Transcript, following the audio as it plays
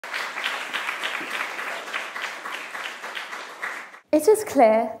It is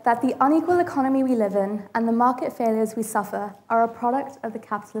clear that the unequal economy we live in and the market failures we suffer are a product of the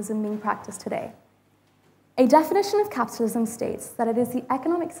capitalism being practiced today. A definition of capitalism states that it is the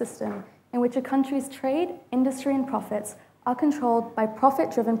economic system in which a country's trade, industry, and profits are controlled by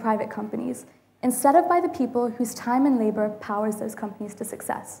profit-driven private companies instead of by the people whose time and labor powers those companies to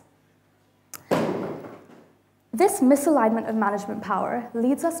success. This misalignment of management power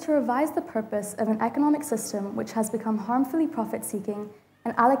leads us to revise the purpose of an economic system which has become harmfully profit-seeking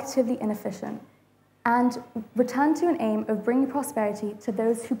and allocatively inefficient, and return to an aim of bringing prosperity to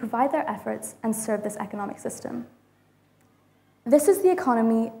those who provide their efforts and serve this economic system. This is the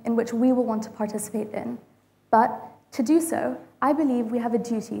economy in which we will want to participate in, but to do so, I believe we have a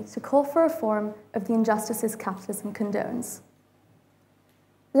duty to call for reform of the injustices capitalism condones.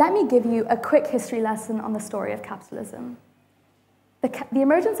 Let me give you a quick history lesson on the story of capitalism. The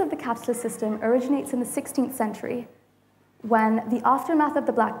emergence of the capitalist system originates in the 16th century, when the aftermath of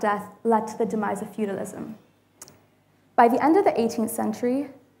the Black Death led to the demise of feudalism. By the end of the 18th century,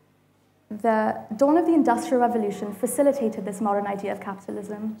 the dawn of the Industrial Revolution facilitated this modern idea of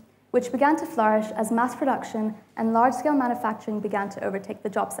capitalism, which began to flourish as mass production and large-scale manufacturing began to overtake the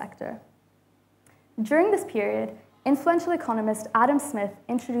job sector. During this period, influential economist Adam Smith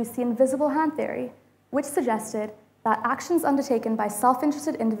introduced the invisible hand theory, which suggested that actions undertaken by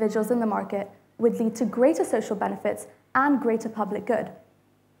self-interested individuals in the market would lead to greater social benefits and greater public good.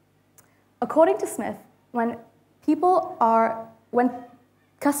 According to Smith, when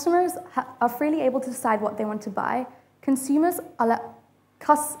customers are freely able to decide what they want to buy,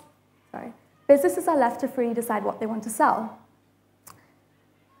 businesses are left to freely decide what they want to sell.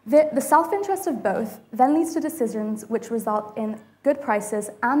 The self-interest of both then leads to decisions which result in good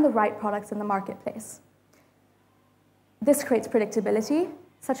prices and the right products in the marketplace. This creates predictability,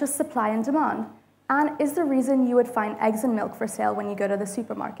 such as supply and demand, and is the reason you would find eggs and milk for sale when you go to the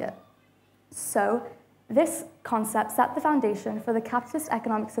supermarket. So, this concept set the foundation for the capitalist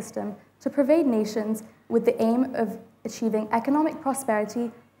economic system to pervade nations with the aim of achieving economic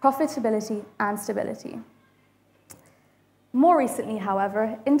prosperity, profitability, and stability. More recently,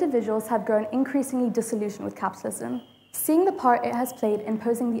 however, individuals have grown increasingly disillusioned with capitalism, seeing the part it has played in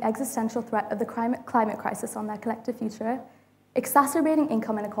posing the existential threat of the climate crisis on their collective future, exacerbating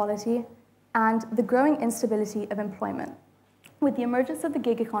income inequality, and the growing instability of employment, with the emergence of the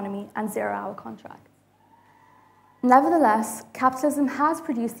gig economy and zero-hour contracts. Nevertheless, capitalism has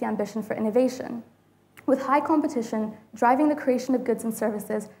produced the ambition for innovation, with high competition driving the creation of goods and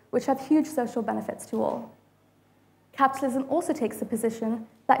services which have huge social benefits to all. Capitalism also takes the position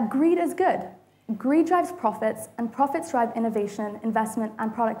that greed is good. Greed drives profits, and profits drive innovation, investment,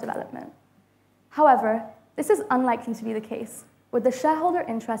 and product development. However, this is unlikely to be the case, with the shareholder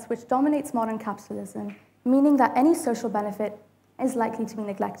interest which dominates modern capitalism, meaning that any social benefit is likely to be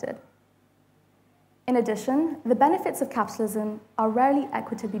neglected. In addition, the benefits of capitalism are rarely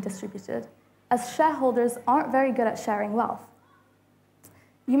equitably distributed, as shareholders aren't very good at sharing wealth.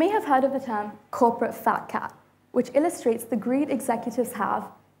 You may have heard of the term corporate fat cat, which illustrates the greed executives have,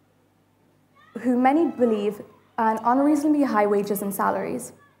 who many believe earn unreasonably high wages and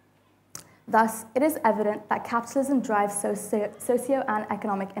salaries. Thus, it is evident that capitalism drives socio- and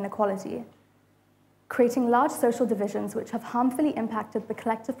economic inequality, creating large social divisions which have harmfully impacted the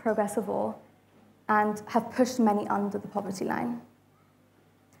collective progress of all and have pushed many under the poverty line.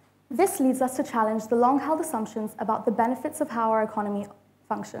 This leads us to challenge the long-held assumptions about the benefits of how our economy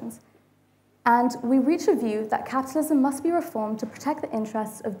functions. And we reach a view that capitalism must be reformed to protect the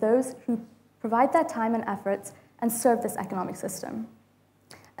interests of those who provide their time and efforts and serve this economic system,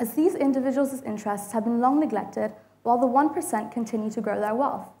 as these individuals' interests have been long neglected while the 1% continue to grow their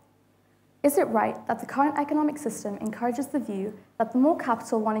wealth. Is it right that the current economic system encourages the view that the more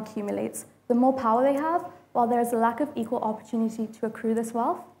capital one accumulates, the more power they have, while there is a lack of equal opportunity to accrue this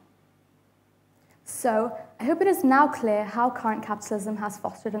wealth? So, I hope it is now clear how current capitalism has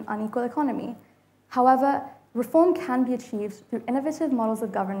fostered an unequal economy. However, reform can be achieved through innovative models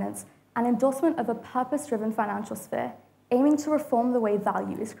of governance and endorsement of a purpose-driven financial sphere, aiming to reform the way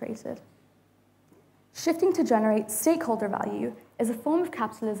value is created. Shifting to generate stakeholder value is a form of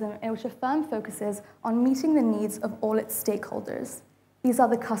capitalism in which a firm focuses on meeting the needs of all its stakeholders. These are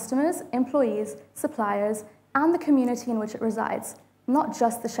the customers, employees, suppliers, and the community in which it resides, not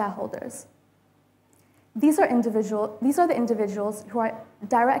just the shareholders. These are the individuals who are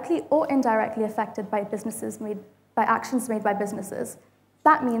directly or indirectly affected by actions made by businesses.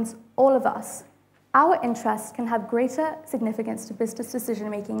 That means all of us. Our interests can have greater significance to business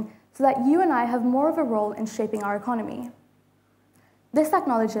decision-making so that you and I have more of a role in shaping our economy. This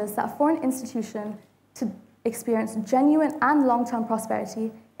acknowledges that for an institution to experience genuine and long-term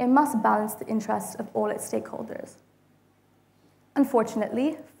prosperity, it must balance the interests of all its stakeholders.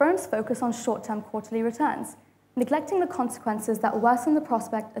 Unfortunately, firms focus on short-term quarterly returns, neglecting the consequences that worsen the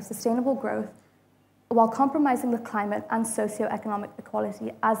prospect of sustainable growth while compromising the climate and socioeconomic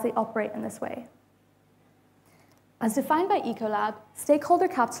equality as they operate in this way. As defined by Ecolab, stakeholder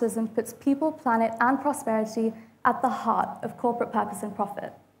capitalism puts people, planet, and prosperity at the heart of corporate purpose and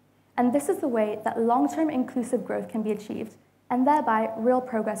profit. And this is the way that long-term inclusive growth can be achieved, and thereby real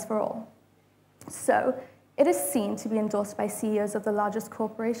progress for all. So, it is seen to be endorsed by CEOs of the largest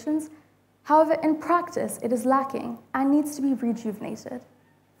corporations. However, in practice, it is lacking and needs to be rejuvenated.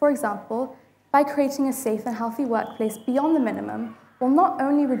 For example, by creating a safe and healthy workplace beyond the minimum will not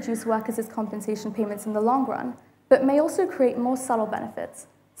only reduce workers' compensation payments in the long run, but may also create more subtle benefits,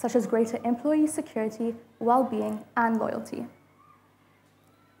 such as greater employee security, well-being, and loyalty.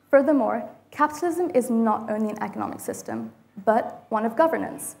 Furthermore, capitalism is not only an economic system, but one of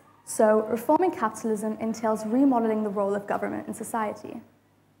governance. So, reforming capitalism entails remodeling the role of government in society.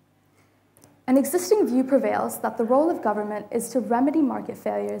 An existing view prevails that the role of government is to remedy market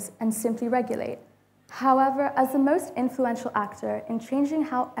failures and simply regulate. However, as the most influential actor in changing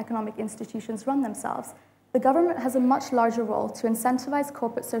how economic institutions run themselves, the government has a much larger role to incentivize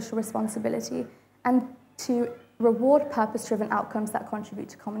corporate social responsibility and to reward purpose-driven outcomes that contribute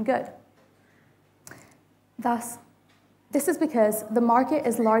to common good. Thus, this is because the market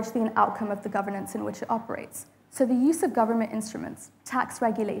is largely an outcome of the governance in which it operates. So the use of government instruments, tax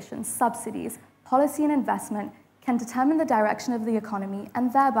regulations, subsidies, policy and investment can determine the direction of the economy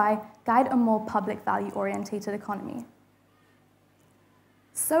and thereby guide a more public value-orientated economy.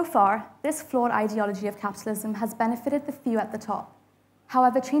 So far, this flawed ideology of capitalism has benefited the few at the top.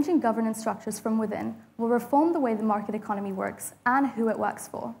 However, changing governance structures from within will reform the way the market economy works and who it works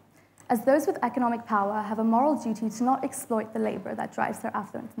for, as those with economic power have a moral duty to not exploit the labor that drives their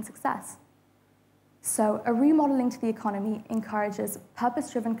affluence and success. So, a remodeling to the economy encourages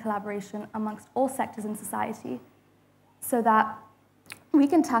purpose-driven collaboration amongst all sectors in society so that we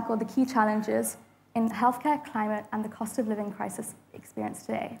can tackle the key challenges in healthcare, climate, and the cost of living crisis experienced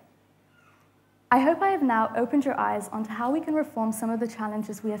today. I hope I have now opened your eyes onto how we can reform some of the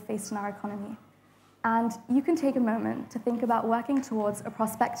challenges we have faced in our economy. And you can take a moment to think about working towards a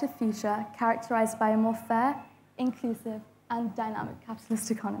prospective future characterized by a more fair, inclusive, and dynamic capitalist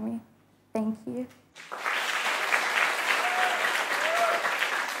economy. Thank you.